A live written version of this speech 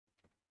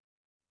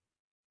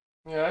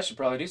Yeah, I should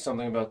probably do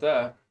something about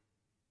that.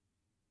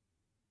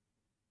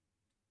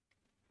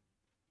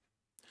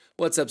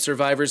 What's up,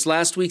 survivors?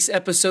 Last week's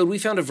episode, we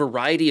found a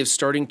variety of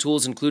starting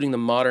tools, including the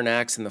modern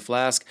axe and the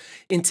flask.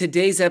 In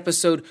today's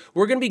episode,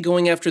 we're going to be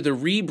going after the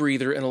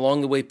Rebreather and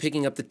along the way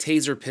picking up the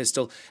taser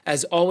pistol.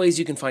 As always,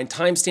 you can find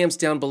timestamps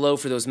down below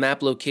for those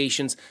map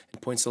locations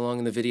and points along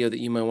in the video that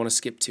you might want to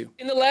skip to.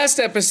 In the last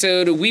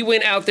episode, we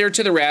went out there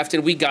to the raft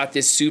and we got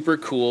this super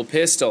cool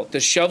pistol. The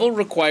shovel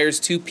requires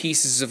 2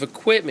 pieces of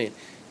equipment.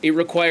 It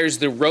requires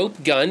the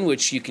rope gun,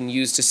 which you can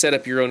use to set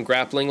up your own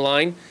grappling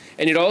line,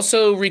 and it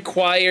also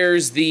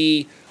requires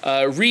the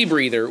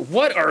Rebreather.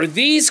 What are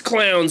these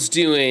clowns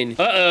doing?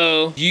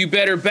 Uh-oh. You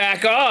better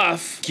back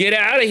off. Get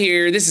out of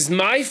here. This is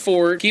my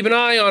fort. Keep an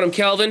eye on him,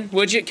 Kelvin.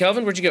 Would you?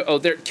 Kelvin, where'd you go? Oh,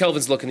 there.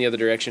 Kelvin's looking the other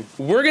direction.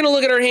 We're gonna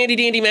look at our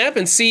handy-dandy map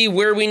and see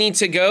where we need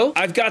to go.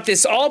 I've got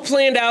this all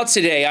planned out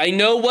today. I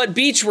know what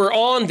beach we're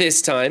on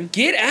this time.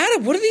 Get out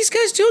of, what are these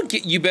guys doing?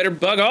 You better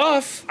bug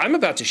off. I'm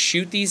about to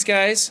shoot these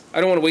guys.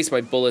 I don't want to waste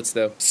my bullets,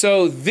 though.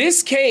 So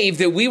this cave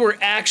that we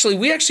actually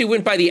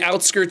went by the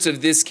outskirts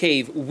of this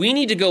cave. We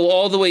need to go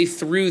all the way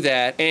through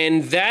that,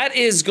 and that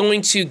is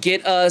going to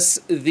get us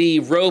the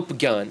rope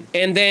gun.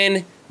 And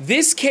then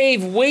this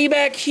cave way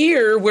back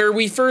here where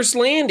we first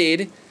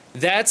landed,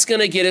 that's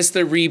gonna get us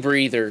the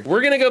Rebreather.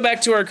 We're gonna go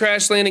back to our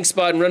crash landing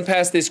spot and run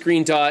past this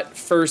green dot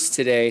first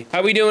today.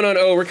 How we doing on,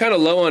 oh, we're kind of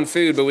low on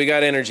food, but we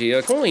got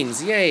energy.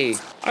 Coins, yay.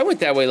 I went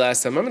that way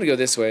last time, I'm gonna go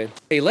this way.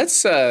 Hey,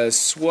 let's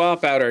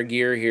swap out our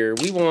gear here.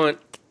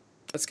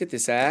 Let's get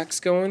this axe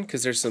going,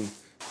 because there's some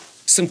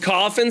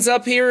coffins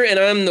up here, and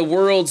I'm the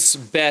world's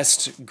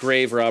best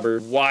grave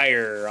robber.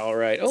 Wire, all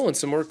right. Oh, and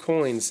some more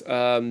coins.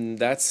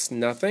 That's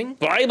nothing.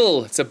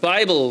 Bible, it's a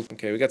Bible.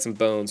 Okay, we got some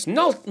bones.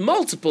 No,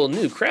 multiple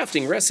new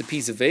crafting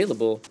recipes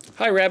available.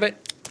 Hi,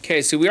 rabbit.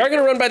 Okay, so we are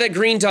gonna run by that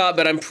green dot,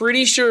 but I'm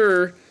pretty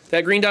sure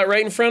that green dot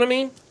right in front of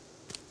me,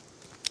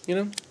 you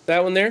know,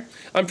 that one there.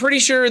 I'm pretty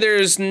sure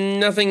there's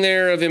nothing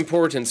there of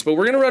importance, but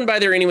we're gonna run by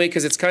there anyway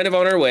because it's kind of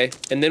on our way.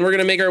 And then we're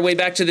gonna make our way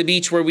back to the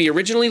beach where we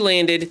originally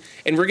landed,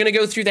 and we're gonna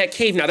go through that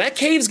cave. Now that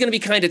cave's gonna be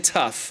kind of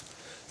tough.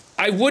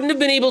 I wouldn't have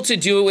been able to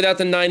do it without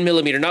the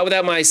 9mm, not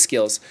without my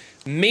skills.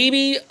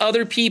 Maybe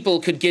other people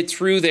could get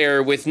through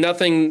there with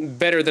nothing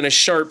better than a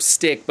sharp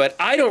stick, but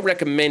I don't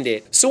recommend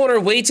it. So on our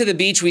way to the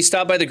beach, we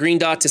stopped by the green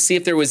dot to see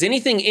if there was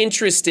anything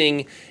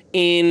interesting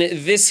in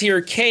this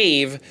here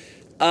cave.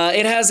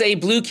 It has a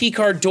blue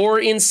keycard door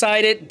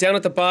inside it. Down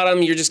at the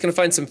bottom, you're just gonna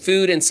find some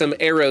food and some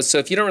arrows. So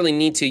if you don't really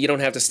need to, you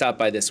don't have to stop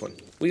by this one.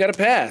 We got a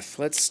path.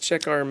 Let's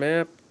check our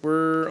map.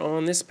 We're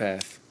on this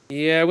path.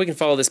 Yeah, we can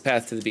follow this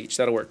path to the beach.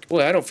 That'll work.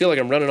 Boy, I don't feel like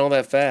I'm running all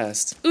that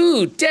fast.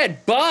 Ooh,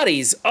 dead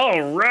bodies.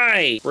 All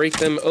right. Break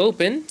them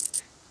open.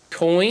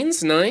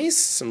 Coins, nice.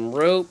 Some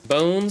rope,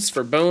 bones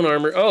for bone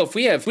armor. Oh,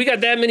 if we got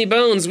that many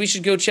bones, we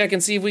should go check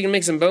and see if we can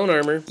make some bone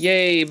armor.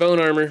 Yay,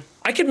 bone armor.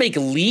 I could make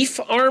leaf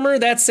armor?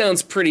 That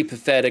sounds pretty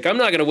pathetic. I'm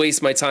not gonna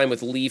waste my time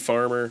with leaf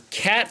armor.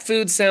 Cat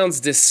food sounds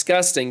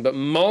disgusting, but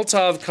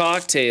Molotov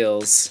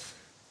cocktails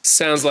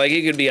sounds like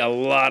it could be a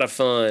lot of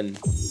fun.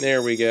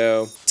 There we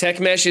go. Tech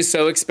mesh is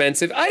so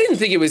expensive. I didn't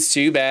think it was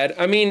too bad.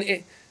 I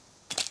mean,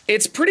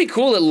 it's pretty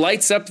cool. It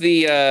lights up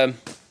the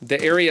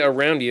area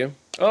around you.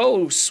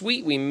 Oh,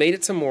 sweet, we made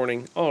it to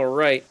morning. All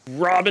right,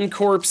 robbing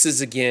corpses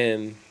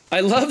again.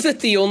 I love that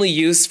the only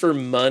use for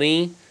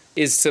money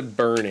is to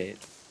burn it.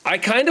 I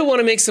kind of want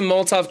to make some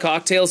Molotov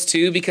cocktails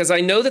too, because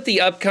I know that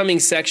the upcoming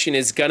section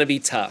is gonna be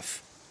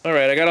tough. All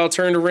right, I got all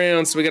turned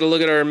around, so we gotta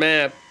look at our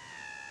map.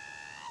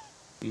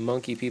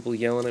 Monkey people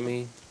yelling at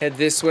me. Head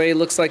this way,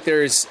 looks like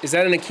is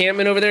that an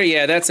encampment over there?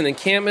 Yeah, that's an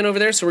encampment over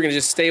there, so we're gonna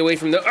just stay away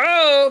from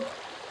oh!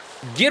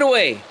 Get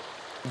away,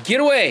 get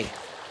away.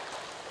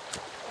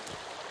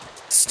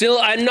 Still,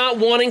 I'm not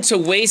wanting to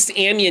waste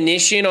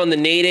ammunition on the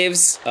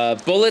natives.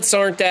 Bullets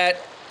aren't that,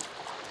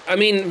 I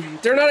mean,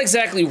 they're not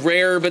exactly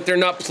rare, but they're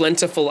not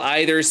plentiful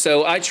either,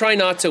 so I try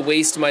not to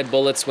waste my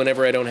bullets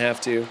whenever I don't have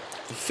to.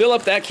 Fill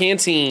up that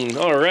canteen,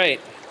 all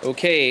right.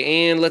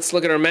 Okay, and let's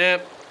look at our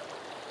map.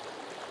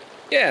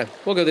 Yeah,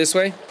 we'll go this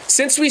way.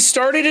 Since we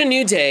started a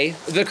new day,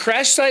 the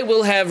crash site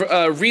will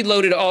have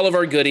reloaded all of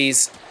our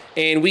goodies,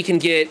 and we can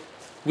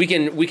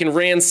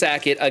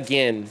ransack it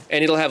again,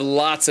 and it'll have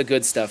lots of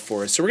good stuff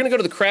for us. So we're gonna go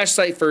to the crash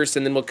site first,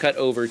 and then we'll cut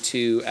over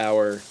to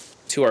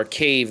our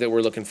cave that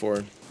we're looking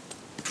for.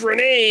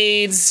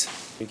 Grenades!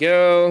 Here we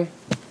go.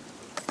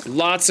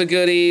 Lots of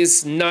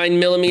goodies.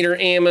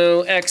 9mm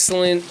ammo,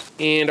 excellent.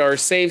 And our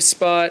save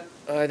spot.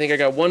 I think I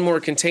got one more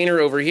container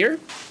over here.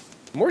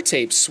 More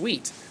tape,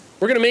 sweet.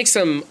 We're gonna make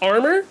some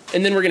armor,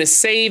 and then we're gonna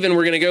save, and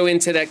we're gonna go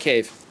into that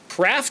cave.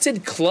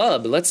 Crafted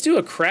club. Let's do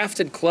a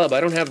crafted club.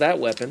 I don't have that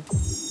weapon.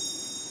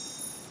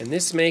 And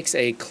this makes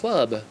a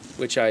club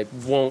which I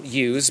won't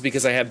use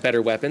because I have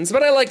better weapons,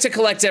 but I like to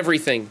collect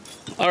everything.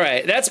 All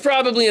right, that's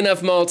probably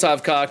enough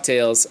Molotov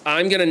cocktails.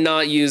 I'm gonna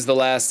not use the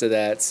last of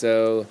that,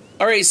 so.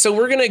 All right, so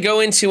we're gonna go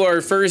into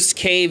our first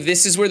cave.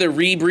 This is where the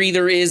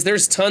Rebreather is.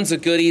 There's tons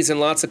of goodies and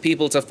lots of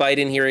people to fight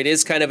in here. It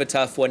is kind of a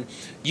tough one.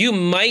 You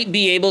might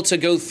be able to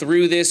go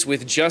through this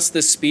with just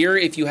the spear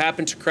if you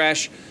happen to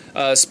crash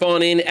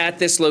spawn in at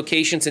this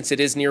location, since it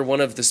is near one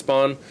of the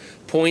spawn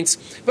points,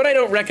 but I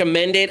don't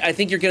recommend it. I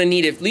think you're gonna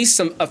need at least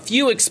a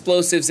few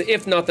explosives,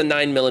 if not the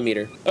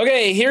 9mm.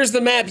 Okay, here's the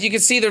map. You can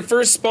see the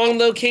first spawn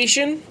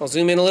location. I'll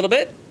zoom in a little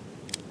bit.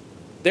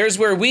 There's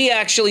where we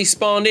actually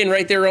spawned in,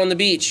 right there on the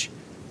beach.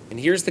 And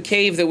here's the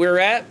cave that we're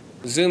at.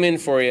 Zoom in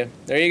for you.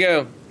 There you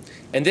go.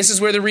 And this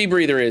is where the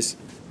Rebreather is.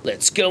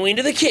 Let's go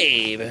into the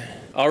cave.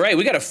 All right,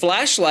 we got a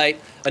flashlight.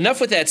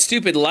 Enough with that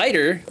stupid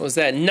lighter. What was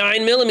that?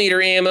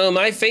 9mm ammo,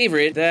 my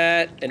favorite.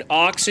 That, an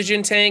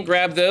oxygen tank,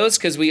 grab those,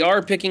 because we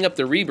are picking up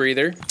the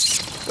Rebreather.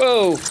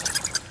 Whoa.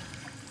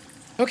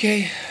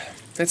 Okay,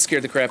 that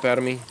scared the crap out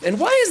of me. And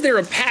why is there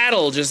a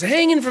paddle just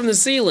hanging from the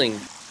ceiling?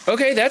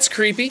 Okay, that's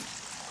creepy.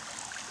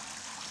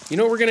 You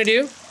know what we're gonna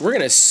do? We're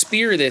gonna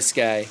spear this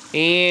guy.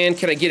 And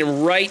can I get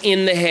him right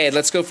in the head?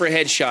 Let's go for a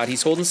headshot.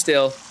 He's holding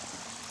still.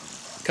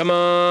 Come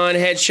on,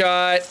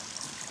 headshot.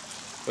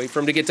 Wait for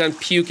him to get done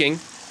puking.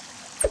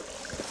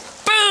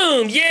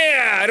 Boom!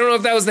 Yeah! I don't know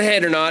if that was the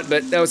head or not,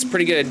 but that was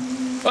pretty good.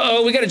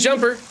 Uh-oh, we got a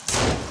jumper.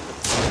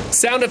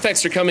 Sound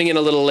effects are coming in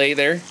a little late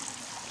there.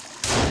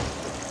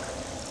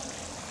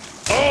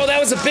 Oh, that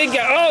was a big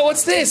guy. Oh,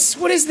 what's this?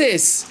 What is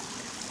this?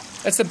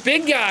 That's the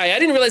big guy. I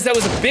didn't realize that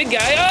was a big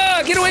guy.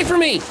 Ah, get away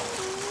from me!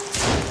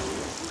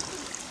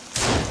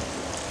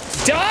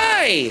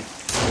 Die!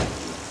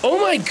 Oh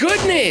my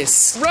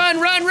goodness!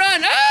 Run, run,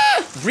 run!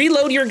 Ah!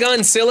 Reload your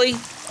gun, silly.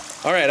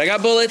 All right, I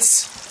got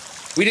bullets.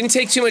 We didn't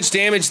take too much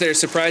damage there,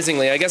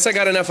 surprisingly. I guess I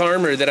got enough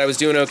armor that I was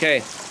doing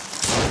okay.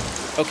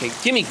 Okay,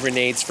 give me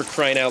grenades for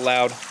crying out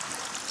loud.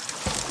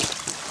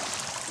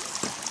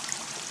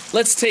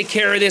 Let's take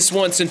care of this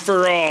once and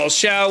for all,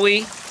 shall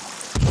we?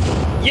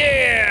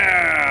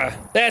 Yeah!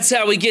 That's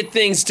how we get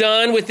things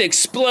done, with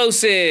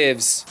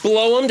explosives.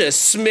 Blow them to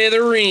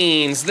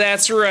smithereens.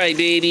 That's right,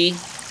 baby.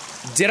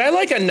 Did I,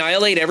 like,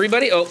 annihilate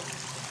everybody? Oh,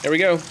 there we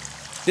go.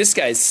 This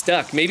guy's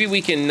stuck. Maybe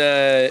we can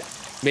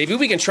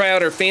try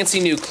out our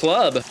fancy new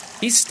club.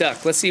 He's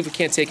stuck. Let's see if we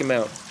can't take him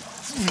out.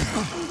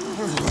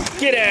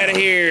 Get out of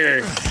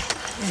here.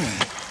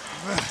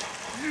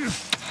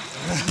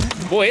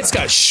 Boy, it's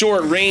got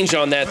short range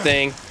on that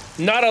thing.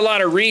 Not a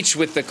lot of reach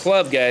with the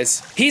club,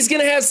 guys. He's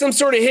gonna have some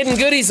sort of hidden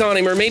goodies on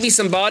him, or maybe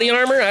some body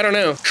armor, I don't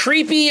know.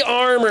 Creepy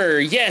armor,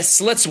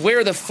 yes, let's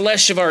wear the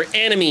flesh of our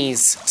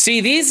enemies. See,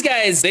 these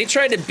guys, they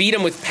tried to beat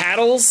him with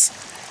paddles,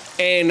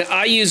 and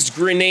I used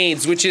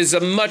grenades, which is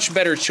a much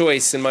better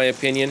choice, in my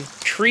opinion.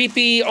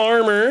 Creepy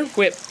armor,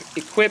 equip,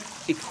 equip,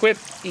 equip,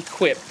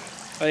 equip.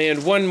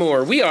 And one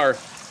more. We are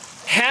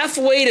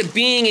halfway to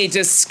being a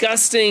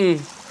disgusting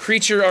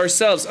creature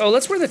ourselves. Oh,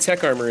 let's wear the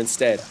tech armor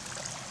instead.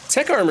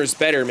 Tech armor's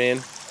better,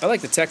 man. I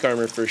like the tech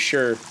armor for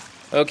sure.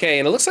 Okay,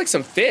 and it looks like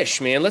some fish,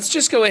 man. Let's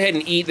just go ahead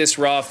and eat this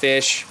raw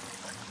fish.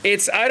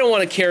 I don't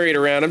want to carry it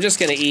around. I'm just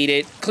gonna eat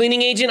it.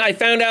 Cleaning agent, I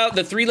found out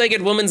the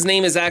three-legged woman's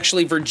name is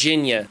actually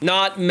Virginia,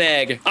 not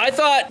Meg. I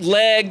thought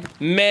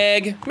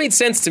Meg made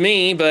sense to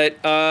me,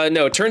 but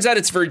no, it turns out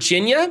it's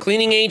Virginia.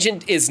 Cleaning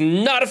agent is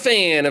not a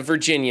fan of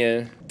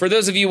Virginia. For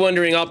those of you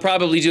wondering, I'll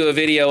probably do a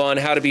video on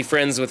how to be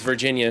friends with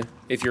Virginia,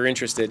 if you're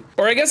interested.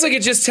 Or I guess I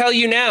could just tell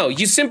you now,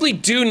 you simply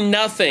do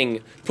nothing.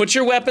 Put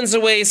your weapons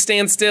away,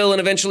 stand still, and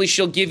eventually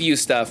she'll give you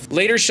stuff.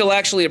 Later, she'll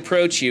actually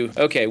approach you.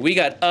 Okay, we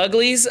got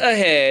uglies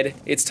ahead.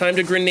 It's time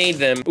to grenade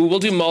them. Ooh, we'll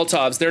do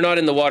Molotovs. They're not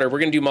in the water. We're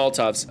gonna do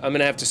Molotovs. I'm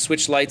gonna have to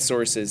switch light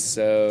sources,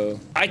 so.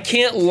 I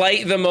can't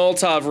light the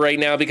Molotov right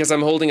now because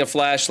I'm holding a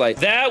flashlight.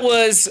 That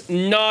was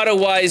not a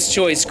wise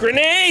choice.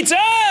 Grenades,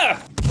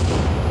 ah!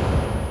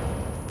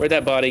 Where'd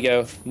that body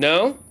go?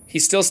 No?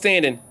 He's still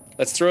standing.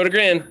 Let's throw it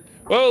again.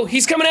 Whoa,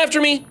 he's coming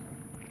after me!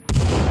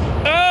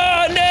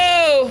 Oh,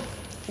 no!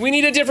 We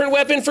need a different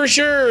weapon for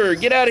sure.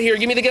 Get out of here,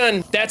 give me the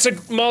gun. That's a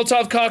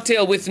Molotov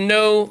cocktail with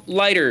no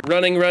lighter.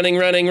 Running, running,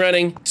 running,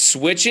 running.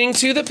 Switching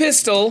to the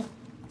pistol.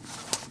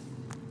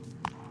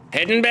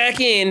 Heading back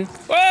in.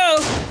 Whoa!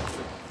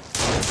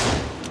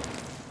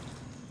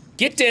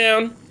 Get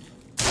down.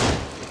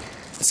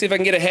 Let's see if I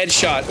can get a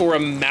headshot or a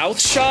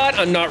mouth shot.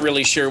 I'm not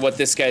really sure what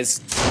this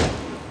guy's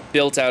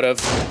built out of.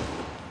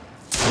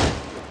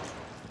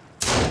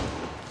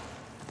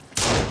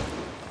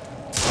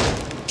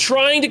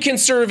 Trying to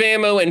conserve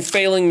ammo and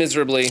failing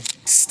miserably.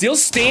 Still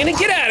standing?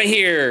 Get out of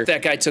here!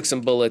 That guy took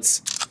some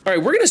bullets. All right,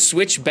 we're gonna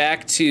switch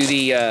back to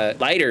the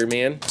lighter,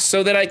 man,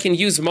 so that I can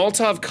use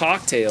Molotov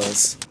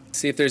cocktails.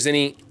 See if there's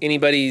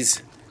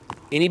anybody's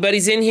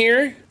in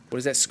here? What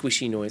is that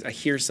squishy noise? I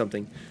hear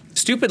something.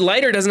 Stupid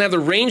lighter doesn't have the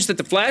range that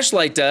the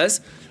flashlight does,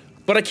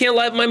 but I can't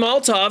light my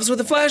Molotovs with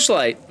a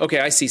flashlight. Okay,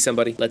 I see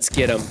somebody. Let's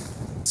get them.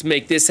 Let's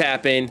make this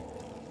happen.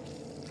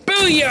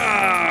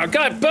 Booyah!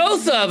 Got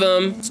both of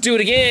them. Let's do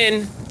it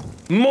again.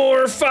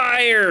 More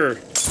fire.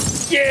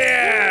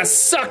 Yeah,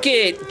 suck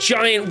it,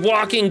 giant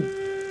walking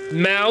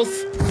mouth.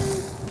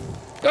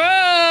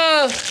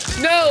 Ah,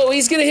 no,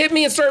 he's gonna hit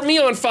me and start me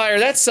on fire.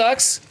 That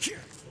sucks.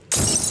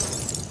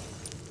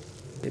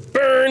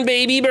 Burn,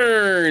 baby,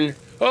 burn.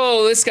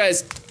 Oh, this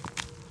guy's...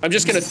 I'm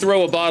just gonna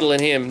throw a bottle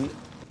at him.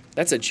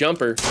 That's a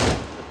jumper.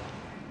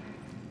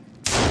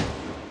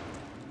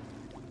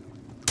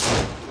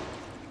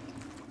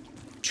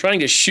 Trying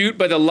to shoot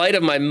by the light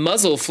of my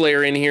muzzle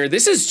flare in here.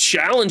 This is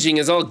challenging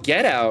as all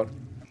get out.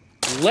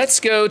 Let's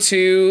go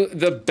to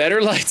the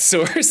better light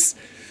source.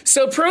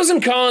 So pros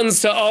and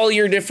cons to all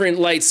your different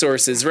light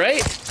sources,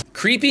 right?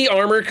 Creepy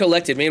armor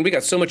collected. Man, we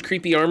got so much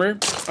creepy armor.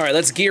 All right,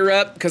 let's gear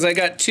up because I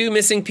got 2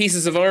 missing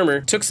pieces of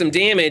armor. Took some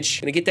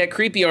damage. Gonna get that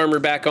creepy armor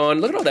back on.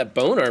 Look at all that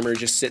bone armor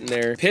just sitting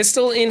there.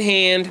 Pistol in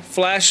hand,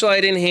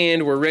 flashlight in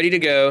hand. We're ready to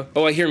go.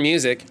 Oh, I hear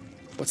music.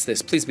 What's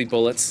this? Please be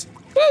bullets.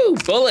 Woo,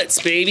 bullets,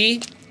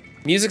 baby.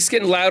 Music's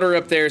getting louder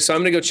up there, so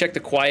I'm gonna go check the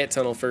quiet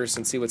tunnel first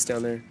and see what's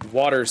down there.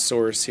 Water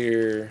source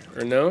here.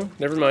 Or no?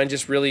 Never mind,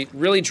 just really,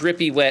 really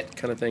drippy, wet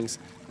kind of things.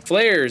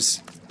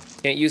 Flares.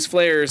 Can't use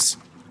flares.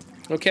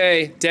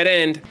 Okay, dead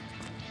end.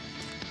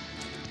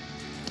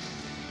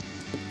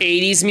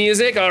 80s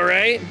music, all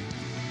right.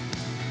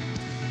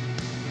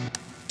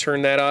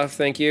 Turn that off,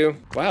 thank you.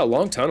 Wow,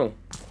 long tunnel.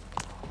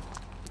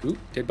 Ooh,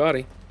 dead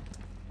body.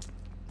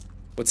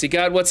 What's he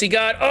got, what's he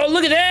got? Oh,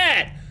 look at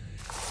that!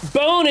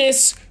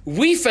 Bonus,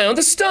 we found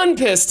a stun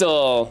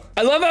pistol.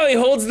 I love how he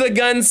holds the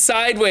gun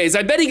sideways.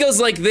 I bet he goes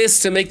like this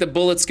to make the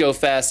bullets go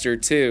faster,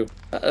 too.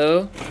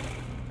 Uh-oh.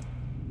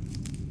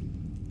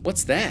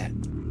 What's that?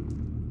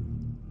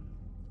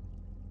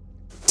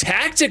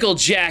 Tactical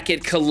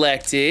jacket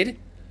collected.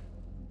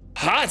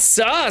 Hot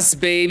sauce,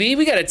 baby.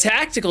 We got a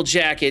tactical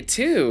jacket,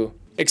 too.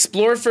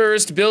 Explore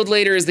first, build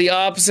later is the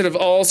opposite of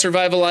all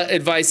survival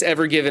advice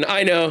ever given.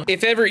 I know. I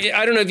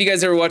don't know if you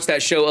guys ever watched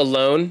that show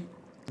Alone.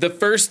 The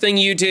first thing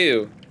you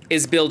do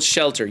is build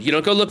shelter. You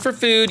don't go look for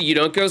food. You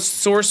don't go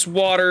source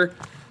water.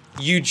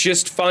 You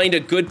just find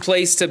a good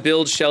place to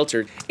build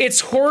shelter.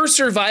 It's horror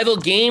survival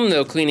game,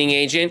 though, cleaning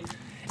agent.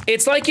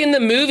 It's like in the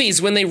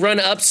movies when they run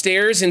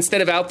upstairs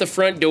instead of out the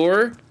front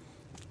door.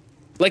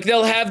 Like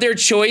they'll have their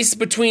choice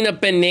between a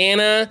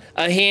banana,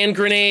 a hand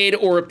grenade,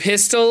 or a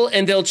pistol,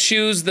 and they'll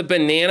choose the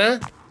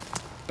banana.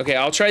 Okay,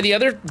 I'll try the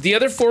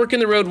other fork in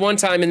the road one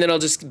time, and then I'll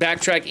just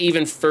backtrack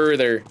even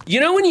further.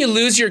 You know when you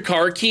lose your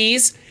car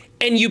keys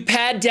and you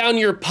pad down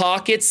your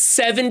pockets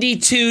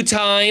 72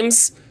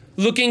 times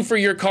looking for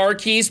your car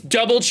keys,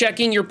 double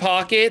checking your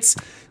pockets?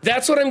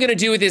 That's what I'm gonna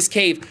do with this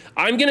cave.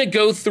 I'm gonna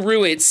go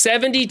through it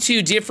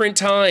 72 different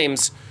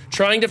times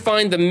trying to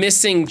find the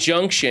missing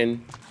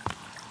junction.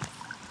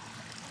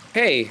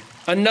 Hey,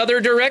 another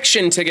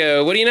direction to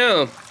go. What do you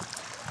know?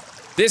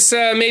 This,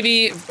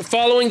 maybe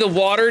following the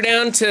water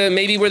down to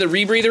maybe where the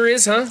rebreather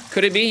is, huh?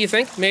 Could it be, you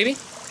think? Maybe?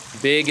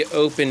 Big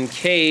open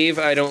cave,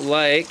 I don't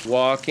like.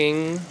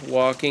 Walking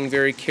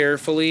very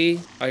carefully.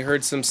 I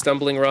heard some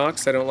stumbling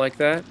rocks, I don't like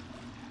that.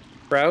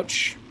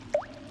 Crouch.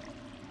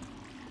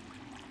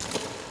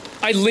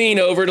 I lean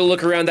over to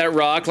look around that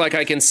rock like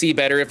I can see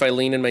better if I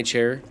lean in my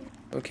chair.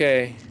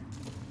 Okay.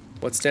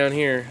 What's down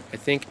here? I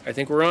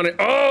think we're on it.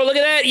 Oh, look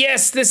at that!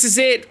 Yes, this is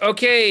it!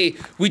 Okay,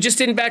 we just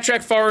didn't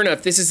backtrack far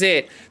enough. This is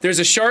it. There's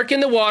a shark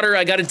in the water.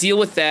 I gotta deal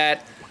with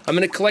that. I'm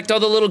gonna collect all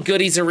the little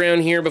goodies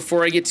around here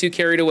before I get too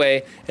carried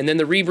away. And then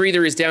the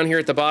rebreather is down here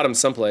at the bottom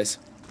someplace.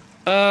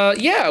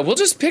 Yeah, we'll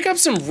just pick up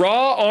some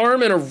raw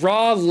arm and a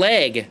raw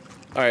leg.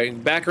 All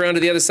right, back around to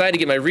the other side to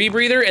get my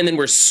rebreather, and then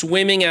we're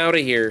swimming out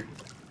of here.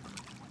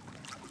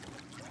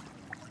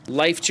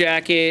 Life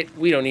jacket.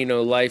 We don't need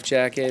no life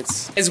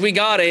jackets. As we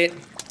got it.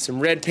 Some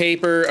red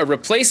paper, a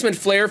replacement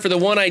flare for the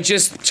one I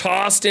just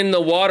tossed in the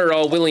water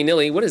all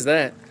willy-nilly. What is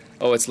that?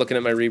 Oh, it's looking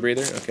at my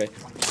rebreather? Okay.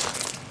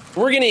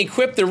 We're gonna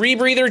equip the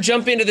rebreather,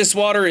 jump into this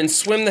water, and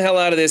swim the hell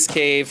out of this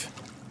cave.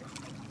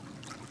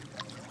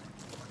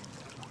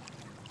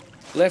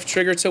 Left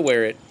trigger to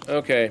wear it.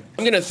 Okay.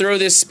 I'm gonna throw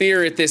this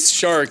spear at this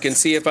shark and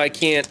see if I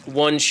can't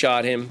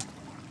one-shot him.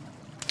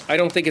 I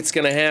don't think it's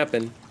gonna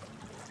happen.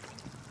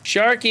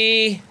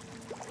 Sharky!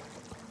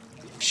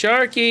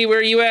 Sharky, where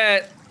are you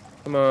at?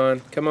 Come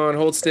on,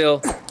 hold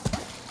still.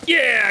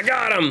 Yeah, I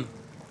got him!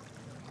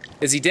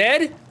 Is he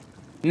dead?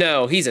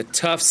 No, he's a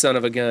tough son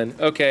of a gun.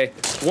 Okay,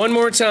 one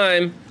more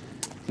time.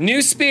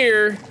 New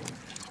spear.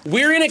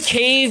 We're in a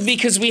cave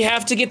because we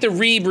have to get the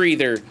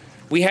rebreather.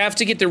 We have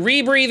to get the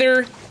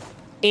rebreather,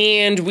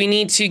 and we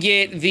need to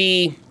get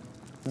the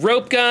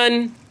rope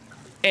gun,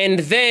 and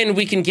then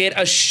we can get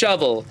a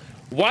shovel.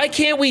 Why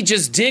can't we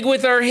just dig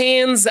with our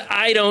hands?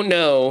 I don't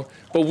know,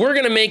 but we're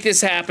gonna make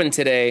this happen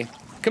today.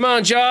 Come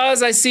on,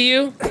 Jaws, I see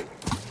you.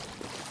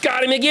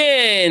 Got him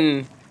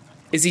again.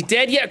 Is he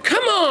dead yet?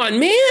 Come on,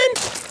 man.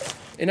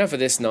 Enough of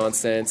this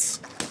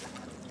nonsense.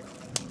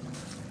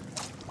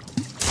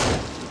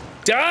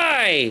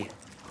 Die.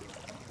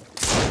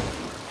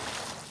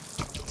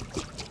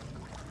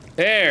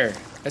 There,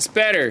 that's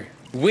better.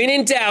 When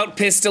in doubt,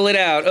 pistol it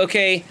out.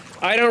 Okay,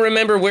 I don't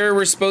remember where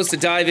we're supposed to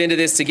dive into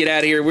this to get out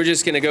of here. We're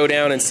just gonna go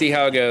down and see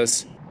how it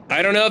goes.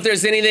 I don't know if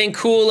there's anything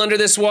cool under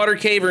this water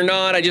cave or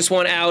not. I just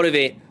want out of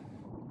it.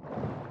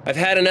 I've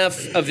had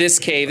enough of this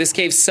cave. This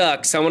cave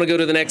sucks. I want to go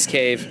to the next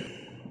cave.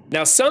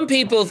 Now, some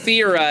people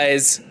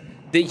theorize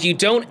that you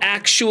don't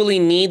actually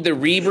need the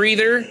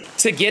rebreather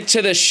to get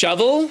to the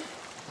shovel.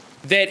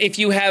 That if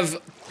you have,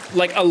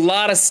 like, a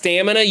lot of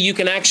stamina, you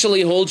can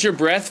actually hold your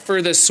breath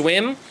for the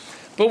swim.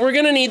 But we're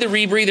gonna need the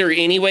rebreather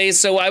anyway,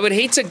 so I would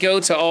hate to go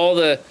to all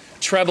the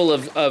trouble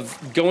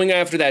of going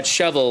after that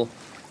shovel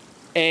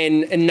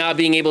and not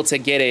being able to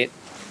get it.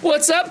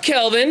 What's up,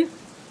 Kelvin?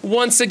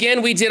 Once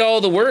again, we did all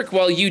the work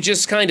while you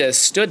just kind of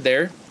stood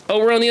there. Oh,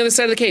 we're on the other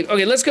side of the cave.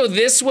 Okay, let's go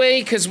this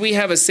way because we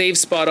have a safe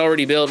spot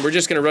already built. We're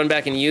just gonna run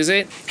back and use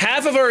it.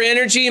 Half of our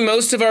energy,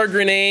 most of our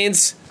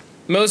grenades,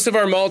 most of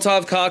our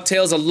Molotov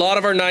cocktails, a lot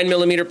of our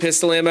 9mm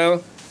pistol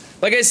ammo.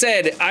 Like I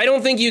said, I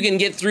don't think you can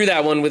get through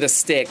that one with a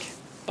stick.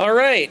 All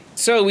right,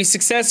 so we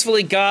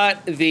successfully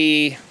got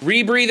the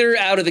rebreather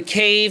out of the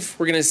cave.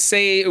 We're going to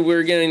save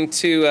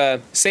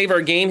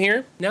our game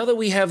here. Now that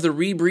we have the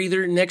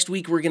rebreather, next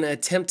week we're going to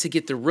attempt to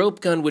get the rope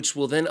gun, which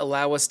will then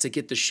allow us to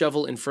get the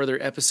shovel in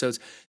further episodes.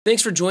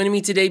 Thanks for joining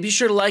me today. Be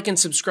sure to like and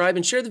subscribe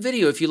and share the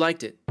video if you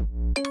liked it.